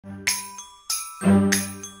What's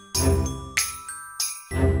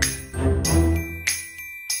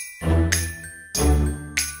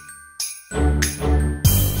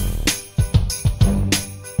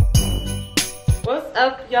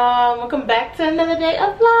up, y'all? Welcome back to another day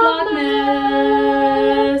of Vlogmas.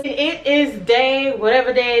 It is day,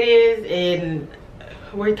 whatever day it is, and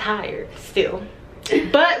we're tired still.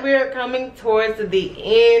 But we're coming towards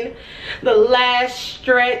the end, the last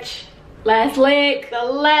stretch. Last leg. The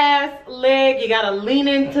last leg. You gotta lean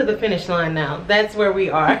into the finish line now. That's where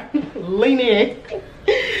we are. Lean in.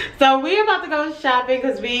 So we're about to go shopping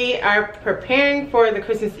because we are preparing for the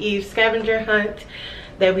Christmas Eve Scavenger Hunt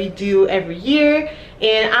that we do every year.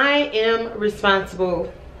 And I am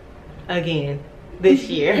responsible again this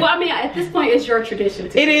year. Well, I mean, at this point, it's your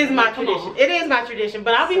tradition. It is my tradition. It is my tradition,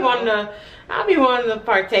 but I'll be wanting to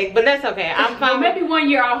partake, but that's okay. I'm fine. Well, maybe 1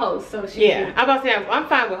 year I'll host. So yeah, I'm about to say I'm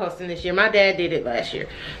fine with hosting this year. My dad did it last year,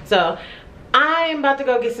 so I'm about to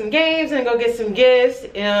go get some games and go get some gifts.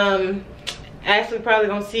 Ashley probably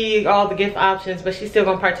gonna see all the gift options, but she's still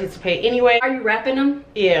gonna participate anyway. Are you wrapping them?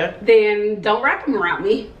 Yeah. Then don't wrap them around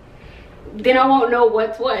me. Then I won't know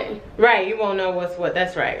what's what. Right, you won't know what's what.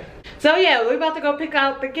 That's right. So yeah, we're about to go pick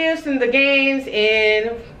out the gifts and the games,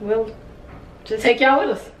 and we'll just take y'all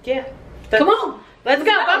with us. Yeah. Come on. Let's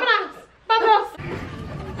go. Vámonos.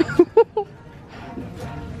 Vámonos.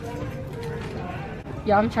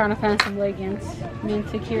 Y'all, I'm trying to find some leggings. Me and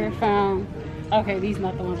Takira found. Okay, these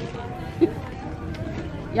not the ones.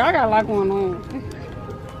 Y'all got a lot going on.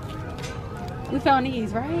 We found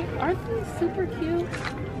these, right? Aren't these super cute?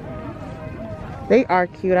 They are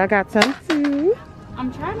cute. I got some too.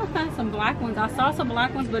 I'm trying to find some black ones. I saw some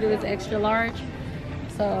black ones, but it was extra large.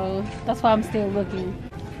 So that's why I'm still looking.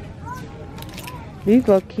 These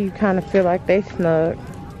look cute, kind of feel like they snug.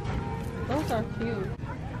 Those are cute.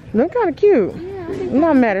 They're kind of cute. Yeah, I'm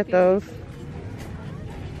not mad at those.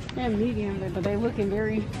 They're medium, but they're looking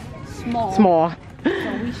very small. Small.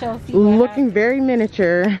 So we shall see. Looking very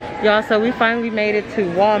miniature. Y'all, so we finally made it to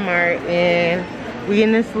Walmart, and we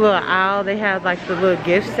in this little aisle. They have like the little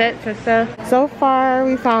gift sets and stuff. So far,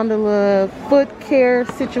 we found a little foot care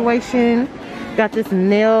situation. Got this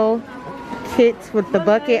nail kits with the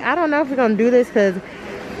bucket. I don't know if we're gonna do this because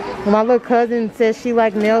my little cousin says she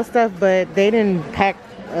liked nail stuff, but they didn't pack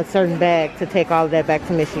a certain bag to take all of that back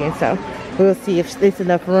to Michigan, so we'll see if there's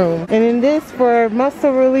enough room. And then this for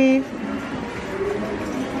muscle relief,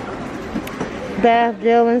 bath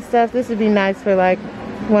gel and stuff. This would be nice for like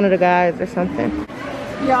one of the guys or something.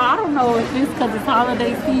 Yeah, I don't know if it's because it's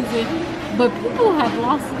holiday season, but people have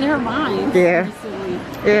lost their minds recently.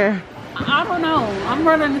 Yeah. I don't know. I'm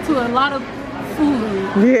running into a lot of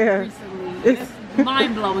food recently. It's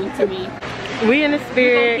mind-blowing to me. We in the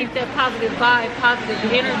spirit. Keep that positive vibe, positive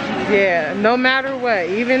energy. Yeah, no matter what.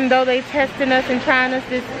 Even though they testing us and trying us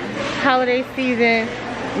this holiday season,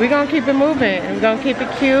 we're gonna keep it moving. We're gonna keep it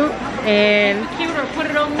cute and keep it cute or put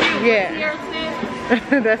it on mute. Yeah.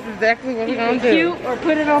 That's exactly what we're gonna do. Cute or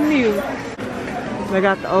put it on mute. They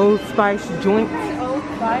got the Old Spice joints. Old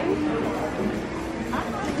Spice?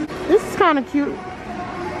 This is kind of cute.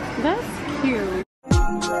 That's cute.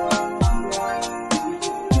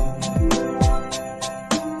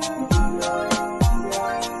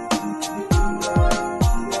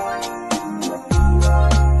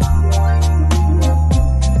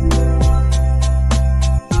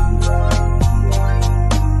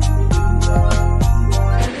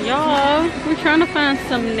 Y'all, we're trying to find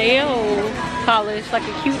some nail polish, like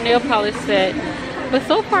a cute nail polish set. But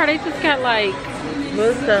so far they just got like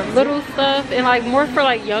little stuff and like more for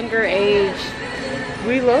like younger age.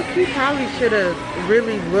 We low-key probably should have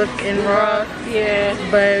really looked in Ross. Yeah,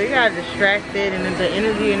 but we got distracted and the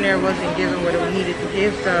energy in there wasn't giving what it needed to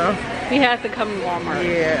give, so we had to come to Walmart.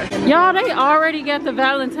 Yeah. Y'all, they already got the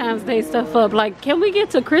Valentine's Day stuff up. Like, can we get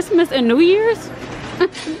to Christmas and New Year's?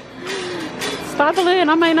 Stop a little,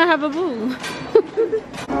 I might not have a boo.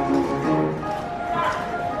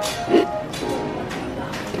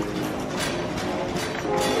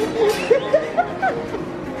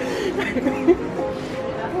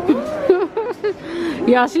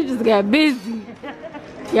 Y'all, she just got busy.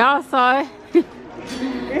 Y'all saw it.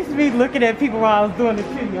 It's me looking at people while I was doing it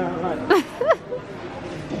too, y'all. Like.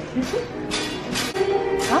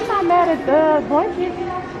 I'm not mad at the blanket.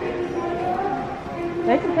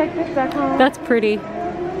 They can take this back home. That's pretty.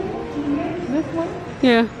 This one?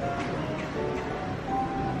 Yeah.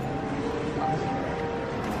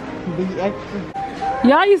 Be extra.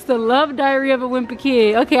 Y'all used to love Diary of a Wimpy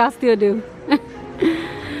Kid. Okay, I still do.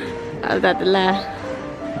 I was about to lie.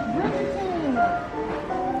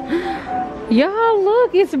 Y'all,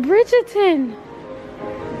 look, it's Bridgerton.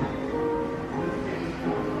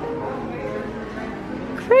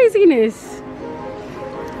 craziness.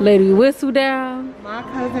 Lady Whistle Down. My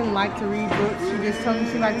cousin liked to read books. She just told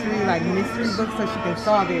me she liked to read like mystery books so she can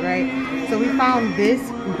solve it, right? So we found this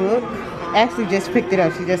book. Actually just picked it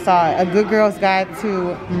up. She just saw it. A Good Girl's Guide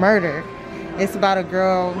to Murder. It's about a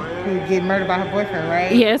girl who get murdered by her boyfriend,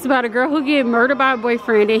 right? Yeah, it's about a girl who get murdered by a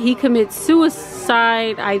boyfriend and he commits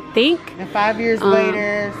suicide, I think. And 5 years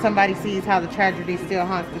later, somebody sees how the tragedy still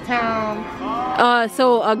haunts the town.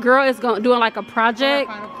 So a girl is doing like a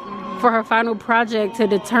project for her final project to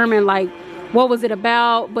determine like what was it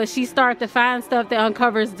about, but she started to find stuff that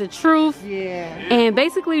uncovers the truth. Yeah. And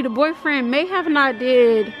basically the boyfriend may have not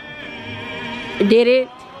did it,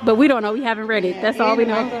 but we don't know. We haven't read it. That's all we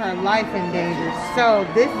know. Her life in danger. So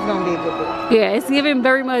this is gonna be a good book. Yeah, it's giving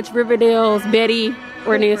very much Riverdale's Betty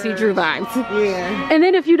or Nancy Drew vibes. Yeah. And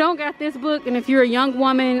then if you don't got this book, and if you're a young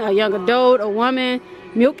woman, a young adult, a woman,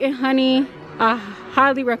 Milk and Honey, I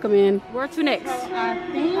highly recommend. Where to next? So I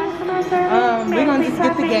think we're gonna just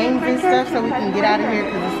get the games and stuff so we can get out of here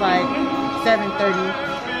because it's like 7:30.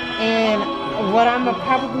 And what I'm gonna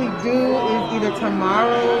probably do is either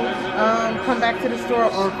tomorrow come back to the store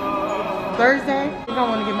or Thursday. I think I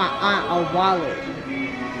want to get my aunt a wallet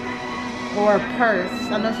or a purse.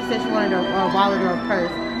 I know she said she wanted a wallet or a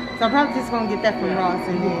purse, so I'm probably just gonna get that from Ross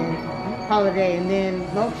and then holiday, and then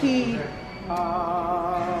low key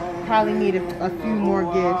probably need a few more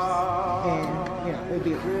gifts, and you know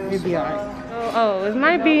it'd be alright. Oh, it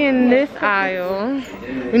might be in this aisle.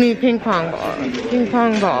 We need ping pong balls. Ping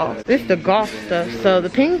pong balls. This is the golf stuff. So the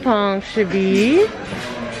ping pong should be.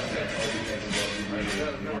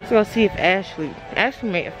 Let's go see if Ashley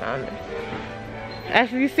may have found it.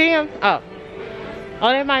 Ashley, you see him? Oh,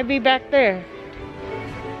 they might be back there.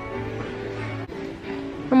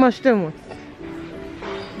 How much them ones?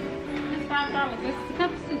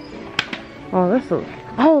 Oh, that's a.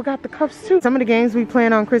 Oh, got the cups too. Some of the games we play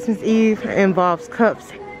on Christmas Eve involves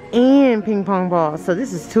cups and ping pong balls. So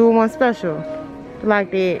this is 2-in-1 special. I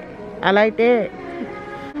like that. I like that.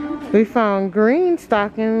 We found green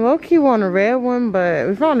stocking. Low-key want a red one, but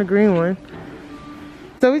we found a green one.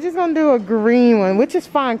 So we're just gonna do a green one, which is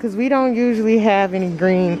fine because we don't usually have any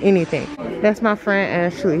green anything. That's my friend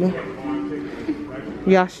Ashley.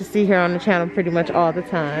 Y'all should see her on the channel pretty much all the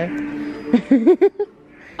time.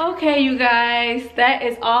 Okay, you guys, that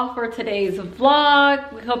is all for today's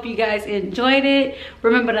vlog. We hope you guys enjoyed it.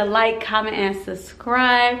 Remember to like, comment, and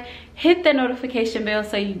subscribe. Hit the notification bell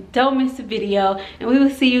so you don't miss a video. And we will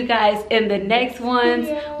see you guys in the next ones.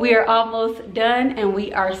 We are almost done and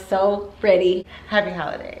we are so ready. Happy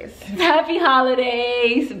holidays. Happy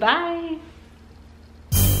holidays. Bye.